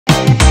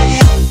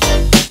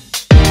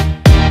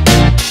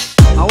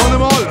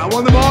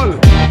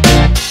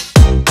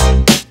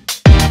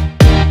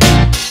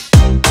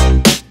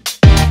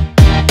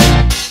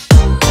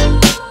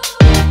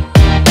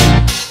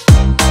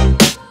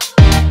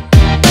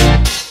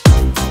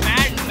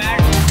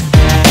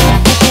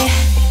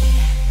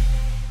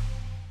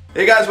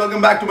Hey guys, welcome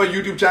back to my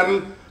YouTube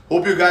channel.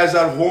 Hope you guys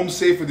are home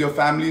safe with your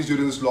families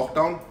during this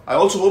lockdown. I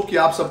also hope कि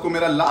आप सबको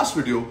मेरा last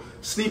video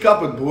Sneak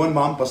Up with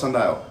Bhuvan पसंद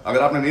आया हो.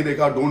 अगर आपने नहीं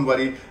देखा, don't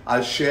worry,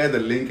 I'll share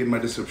the link in my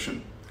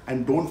description.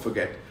 And don't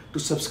forget to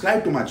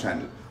subscribe to my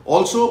channel.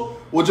 Also,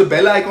 वो जो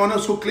bell icon है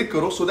उसको click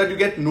करो so that you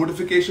get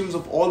notifications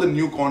of all the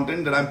new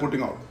content that I'm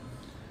putting out.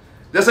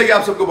 जैसा कि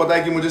आप सबको पता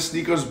है कि मुझे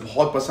sneakers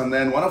बहुत पसंद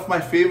है, and one of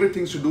my favorite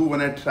things to do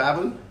when I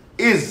travel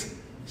is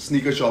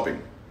sneaker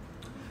shopping.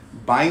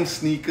 Buying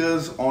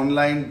sneakers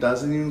online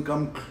doesn't even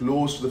come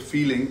close to the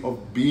feeling of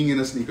being in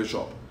a sneaker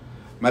shop.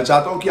 मैं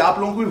चाहता हूं कि आप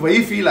लोगों को भी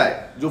वही फील आए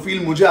जो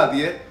फील मुझे आती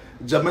है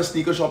जब मैं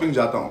sneaker shopping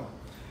जाता हूं.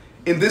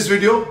 In this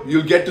video,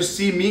 you'll get to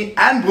see me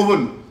and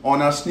Bhuvan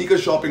on our sneaker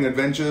shopping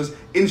adventures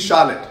in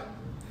Charlotte.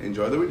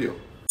 Enjoy the video.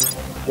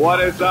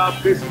 What is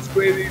up? This is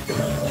crazy.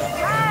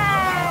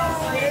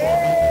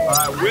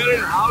 We're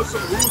in House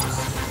of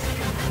Hoops.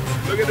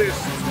 Look at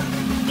this.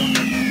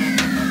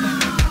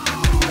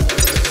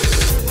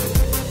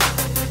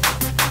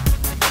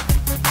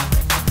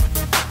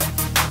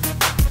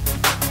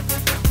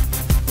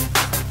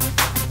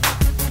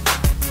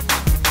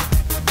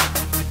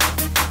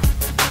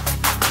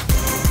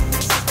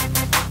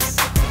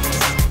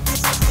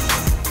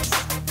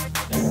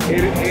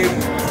 It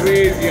is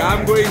crazy.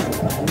 I'm going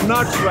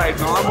nuts right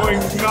now. I'm going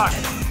nuts.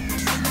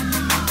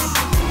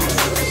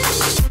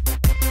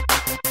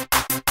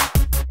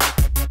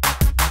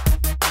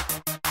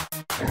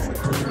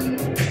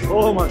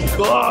 Oh my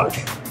gosh.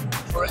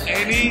 For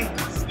any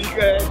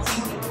sneakerheads,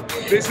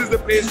 this is the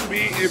place to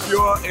be if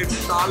you're in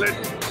Charlotte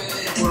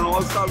for an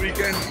all-star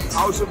weekend.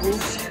 House of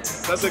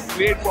Hoops. That's a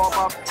great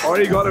pop-up.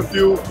 Already got a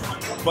few,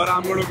 but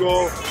I'm going to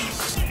go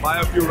buy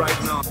a few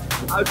right now.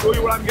 I'll show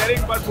you what I'm getting,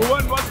 but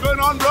Bhuvan, what's going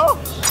on, bro?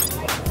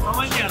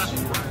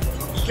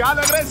 क्या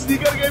लग रहा है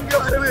sneaker game के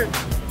बारे में?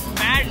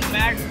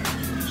 Mad.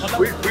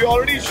 We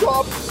already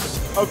shopped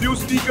a few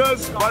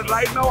sneakers, but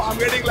right now I'm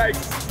getting like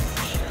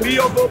 3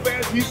 or 4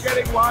 pairs. He's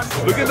getting 1.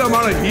 Look at the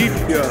amount of heat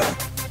here.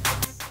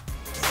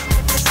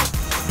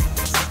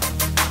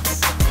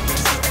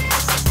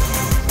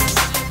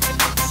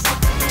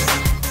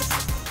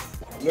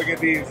 Look at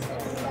these.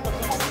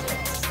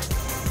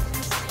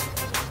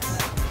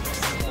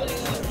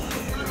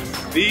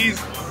 These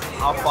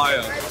are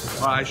fire.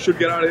 I should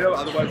get out of here,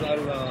 otherwise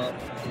I'll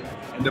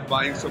end up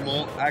buying some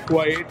more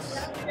Aqua 8s.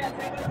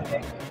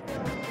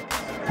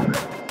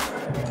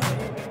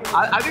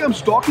 I think I'm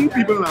stalking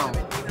people now.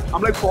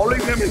 I'm like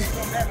following them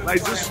and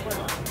like just,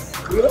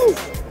 you know.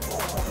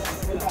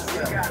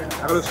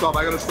 I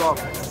gotta stop.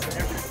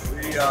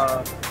 We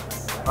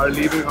are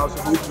leaving House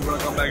of Hoops. We're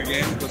gonna come back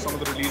again because some of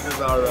the releases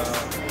are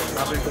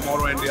happening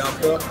tomorrow and day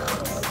after.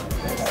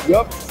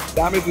 Yep,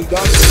 damage is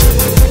done.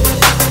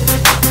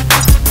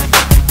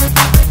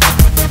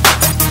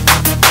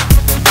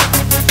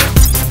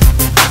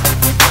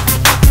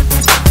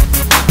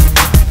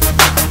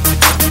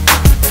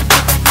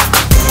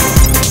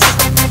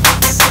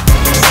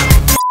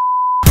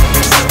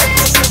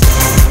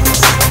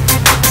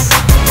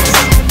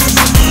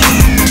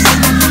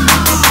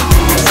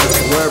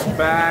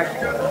 Back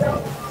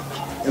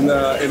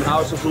in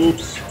House of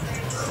Hoops.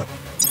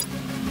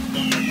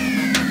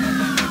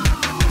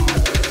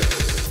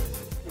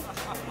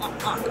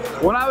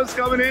 When I was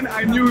coming in,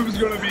 I knew he was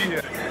going to be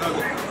here.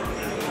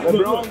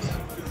 Look,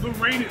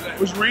 it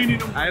was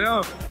raining. I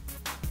know.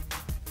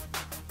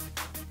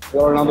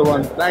 Got another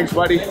one. Thanks,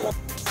 buddy.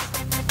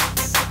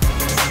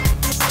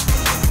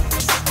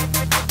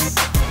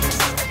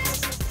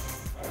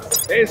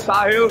 Hey,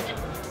 Sahil.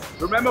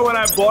 Remember when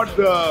I bought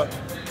the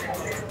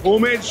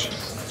homage?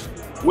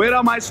 Where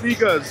are my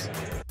sneakers?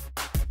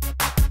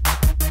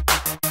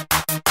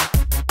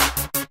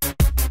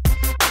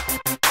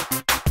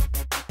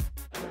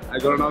 I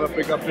got another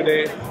pickup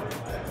today.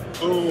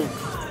 Boom.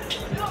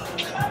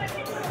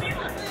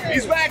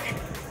 He's back!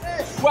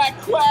 Quack,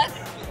 quack!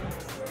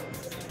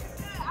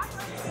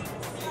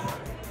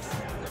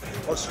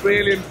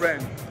 Australian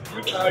friend.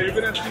 You've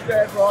been a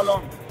sneakerhead for how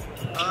long?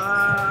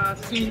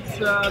 Since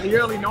the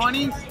early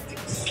 90s.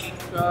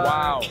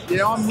 Wow.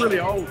 Yeah, I'm really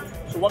old.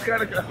 So what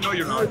kind of, no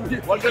you're not,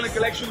 what kind of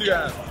collection do you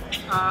have?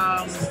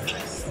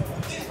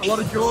 A lot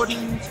of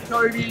Jordans,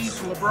 Kobe's,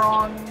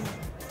 LeBron,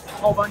 a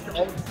whole bunch of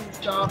old school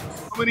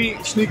stuff. How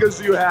many sneakers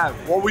do you have?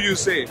 What would you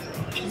say?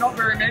 Not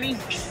very many,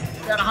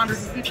 about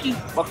 150.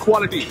 But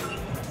quality?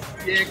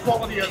 Yeah,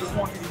 quality over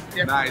quantity,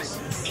 definitely. Nice.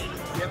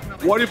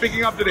 Definitely. What are you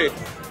picking up today?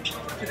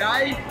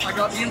 Today, I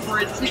got the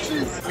Infrared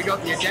 6s, we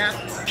got the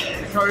Adapts,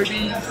 the Kobe's,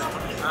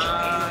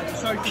 the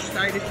Social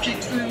Stated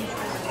 6s,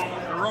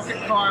 the Rocket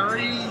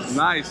Kyries.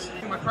 Nice.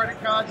 My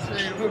credit cards,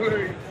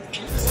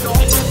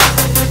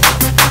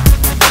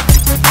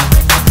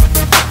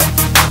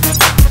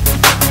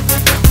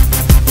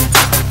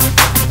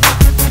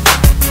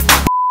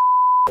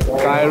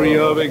 Kyrie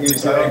Irving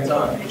is saying,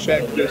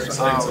 check this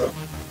out.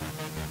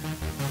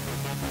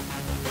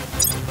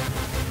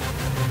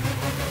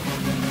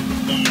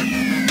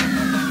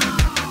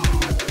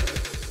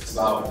 It's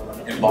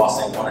about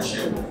embossing on a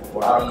shoe.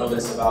 What I don't know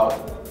this about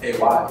hey,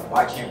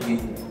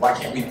 why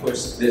can't we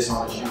push this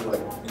on a shoe?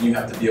 Like, and you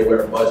have to be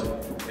aware of budget.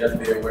 You have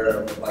to be aware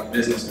of like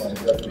business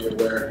plans. You have to be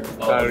aware of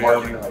the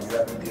marketing. Like, you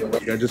have to be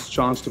aware. I just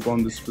chanced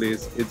upon this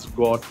place. It's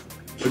got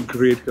a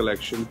great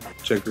collection.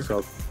 Check this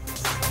out.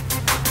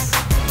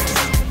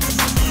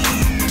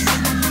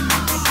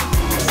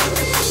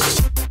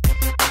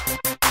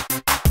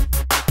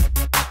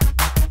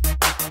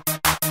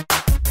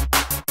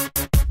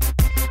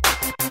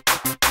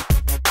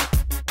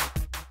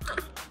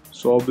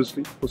 So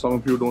obviously, for some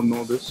of you who don't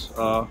know this,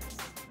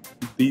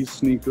 these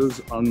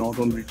sneakers are not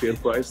on retail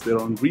price, they're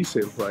on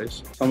resale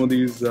price. Some of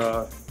these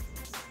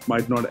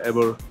might not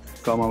ever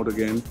come out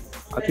again.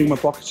 I think my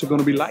pockets are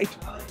going to be light.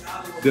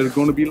 They're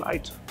going to be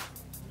light.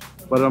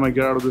 By the time I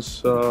get out of this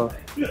store,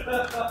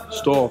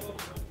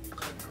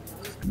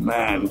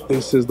 man,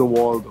 this is the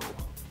wall though.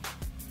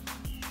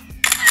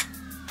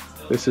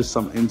 This is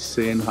some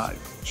insane hype.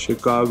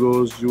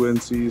 Chicago's,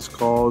 UNC's,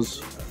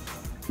 Cause,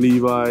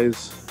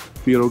 Levi's,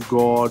 Fear of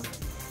God,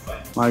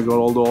 my God,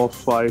 all the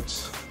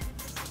off-fights,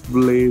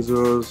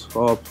 Blazers,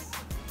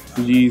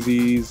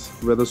 Yeezys,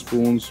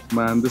 Weatherspoons,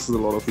 man, this is a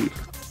lot of heat.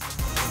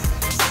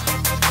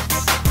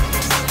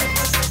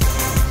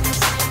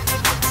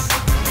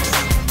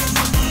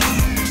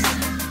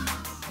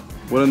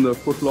 We're in the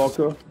Foot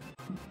Locker.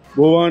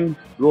 Bhuvan,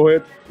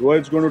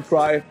 Rohit's going to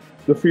try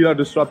the Fila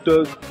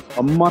Disruptors,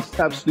 a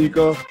must-have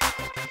sneaker.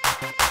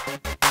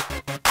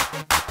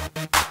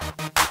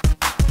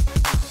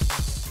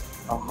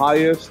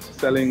 Highest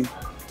selling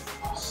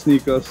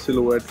sneaker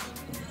silhouette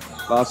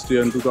last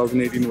year in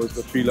 2018 was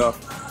the Fila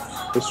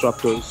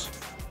Disruptors.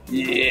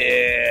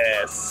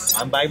 Yes!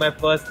 I'm buying my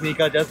first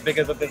sneaker just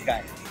because of this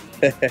guy.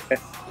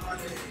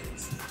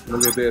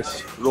 Look at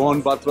this.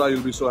 Rohan Batra,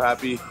 you'll be so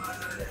happy.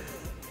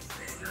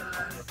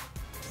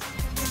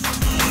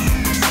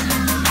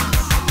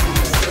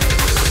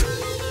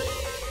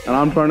 And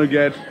I'm trying to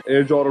get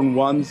Air Jordan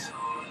 1s.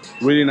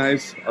 Really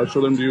nice. I'll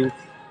show them to you.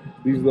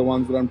 These are the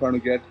ones that I'm trying to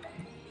get.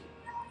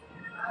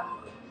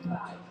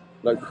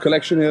 Like the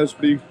collection here is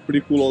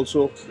pretty cool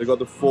also. They got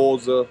the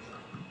 4s,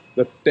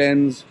 the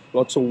 10s,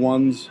 lots of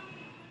 1s,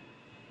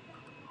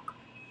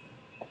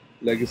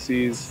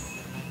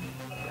 legacies.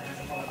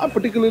 I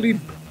particularly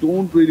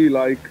don't really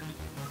like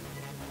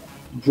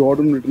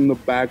Jordan written in the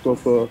back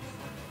of a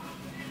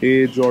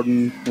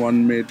Jordan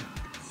 1 mid.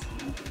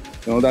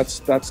 You know,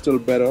 that's still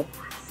better.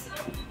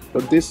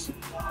 But this,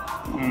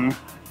 I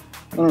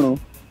don't know.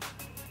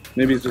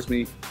 Maybe it's just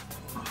me.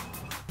 I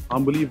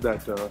can't believe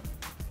that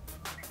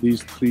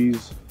these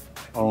 3s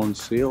are on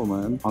sale,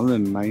 man.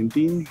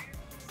 119?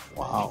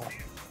 Wow.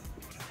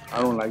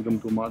 I don't like them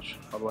too much.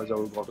 Otherwise, I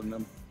would have gotten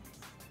them.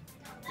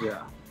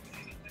 Yeah.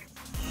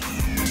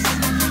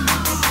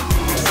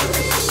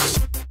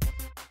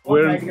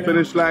 We're in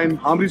finish line.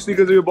 How many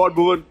sneakers have you bought,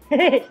 Bhuvan?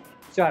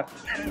 Sure.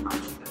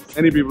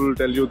 Many people will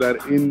tell you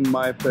that in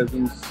my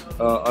presence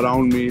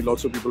around me,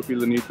 lots of people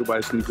feel the need to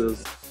buy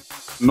sneakers.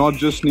 Not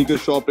just sneaker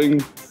shopping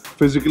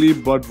physically,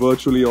 but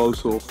virtually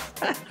also.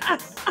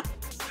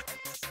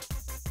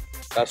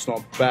 That's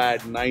not bad.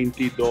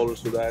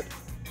 $90 for that.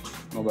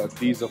 Not bad.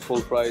 These are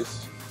full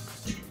price.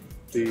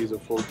 These are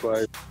full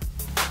price.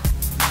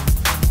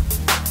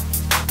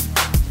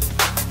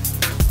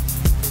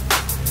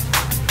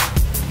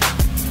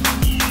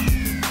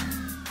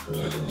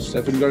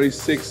 Stephen Curry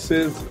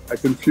 6s. I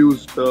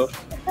confused her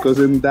because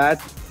in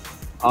that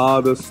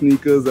are the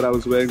sneakers that I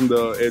was wearing,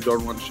 the Air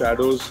Jordan 1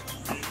 Shadows.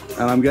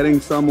 And I'm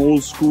getting some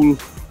old school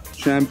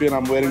Champion.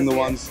 I'm wearing the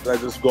ones that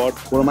I just got.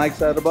 What am I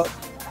excited about?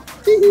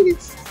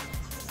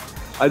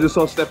 I just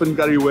saw Stephen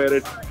Curry wear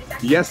it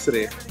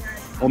yesterday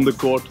on the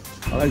court.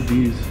 I like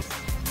these.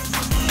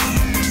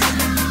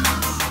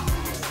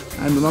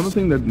 And another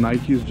thing that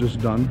Nike's just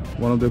done,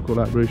 one of their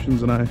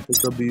collaborations, and I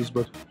picked up these,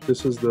 but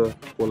this is the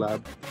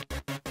collab.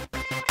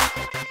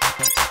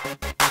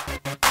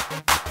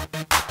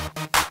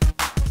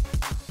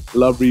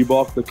 Love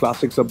Reebok, the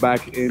classics are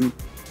back in.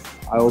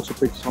 I also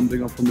picked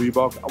something up from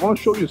Reebok. I want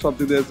to show you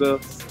something.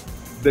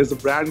 There's a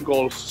brand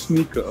called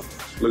Sneaker.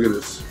 Look at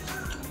this.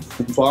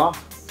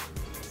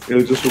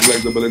 It'll just look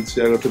like the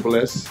Balenciaga Triple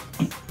S.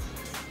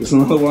 There's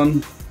another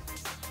one.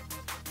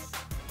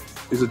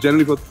 It's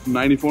generally for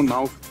 94,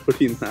 now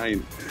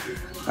 39.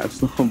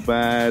 That's not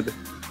bad.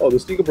 Oh, the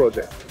Sneaker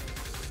Project.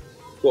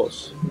 Of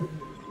course.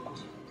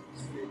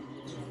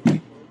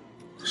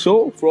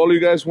 So, for all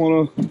you guys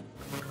want to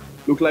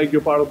look like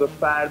you're part of the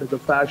fad, the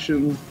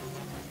fashion,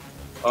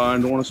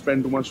 and don't want to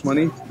spend too much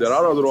money, there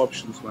are other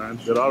options, man.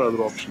 There are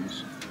other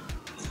options.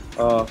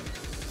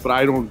 But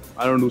I don't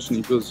do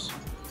sneakers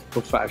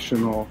for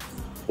fashion or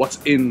what's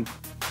in.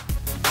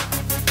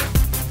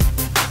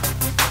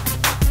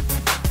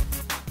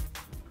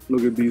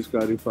 Look at these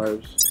Carry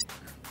 5s.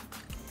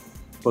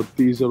 But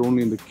these are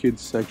only in the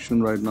kids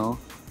section right now.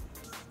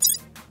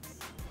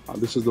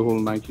 This is the whole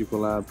Nike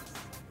collab.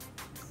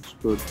 It's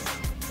good.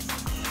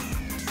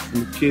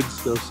 In the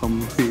kids, there's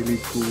some really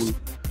cool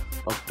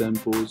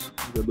up-tempos.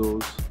 Look at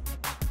those.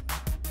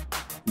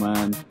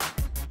 Man.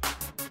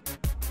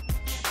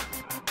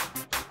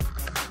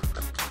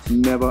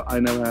 I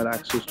never had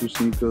access to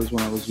sneakers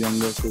when I was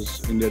younger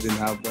because India didn't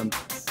have them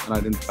and I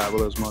didn't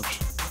travel as much.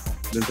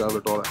 Didn't travel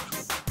at all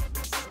actually.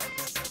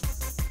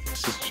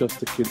 This is just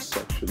the kids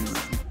section, man.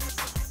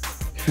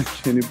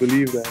 Can you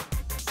believe that?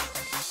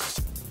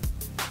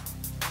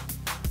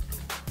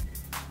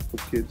 For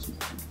kids, man.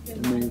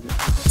 Amazing.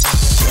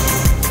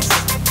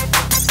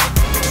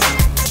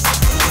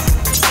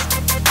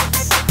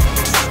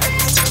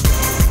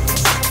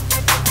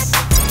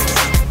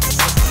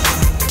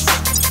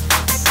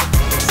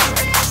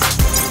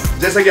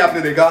 जैसा कि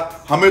आपने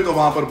देखा, हमें तो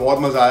वहां पर बहुत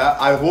मजा आया।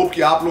 आई होप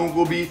कि आप लोगों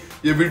को भी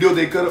ये वीडियो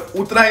देखकर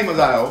उतना ही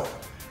मजा आया हो।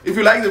 If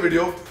you like the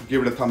video,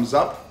 give it a thumbs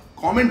up,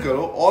 comment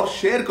करो और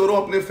शेयर करो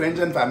अपने फ्रेंड्स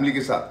एंड फैमिली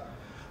के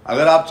साथ।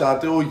 अगर आप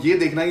चाहते हो ये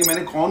देखना कि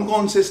मैंने कौन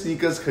कौन से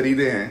स्नीकर्स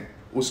खरीदे हैं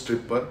उस ट्रिप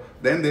पर,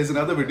 then there is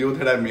another video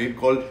that I made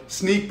called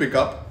sneak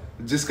pickup,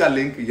 जिसका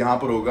लिंक यहां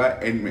पर होगा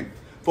एंड में।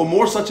 For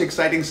more such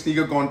exciting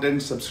sneaker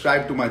content,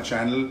 subscribe to my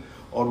channel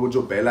और वो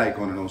जो बेल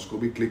आइकॉन है ना उसको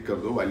भी क्लिक कर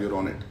दो while you are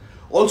on it.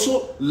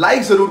 Also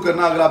like जरूर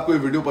करना अगर आपको ये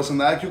वीडियो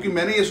पसंद आया, क्योंकि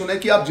मैंने ये सुना है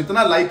कि आप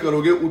जितना लाइक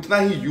करोगे उतना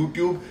ही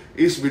YouTube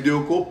इस वीडियो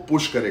को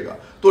पुश करेगा।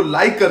 तो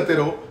लाइक करते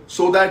रहो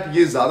सो दैट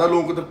ये ज्यादा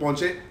लोगों तक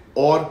पहुंचे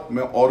और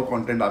मैं और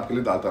कंटेंट आपके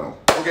लिए डालता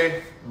रहूं। Okay,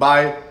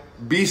 bye,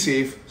 be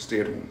safe, stay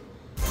at home.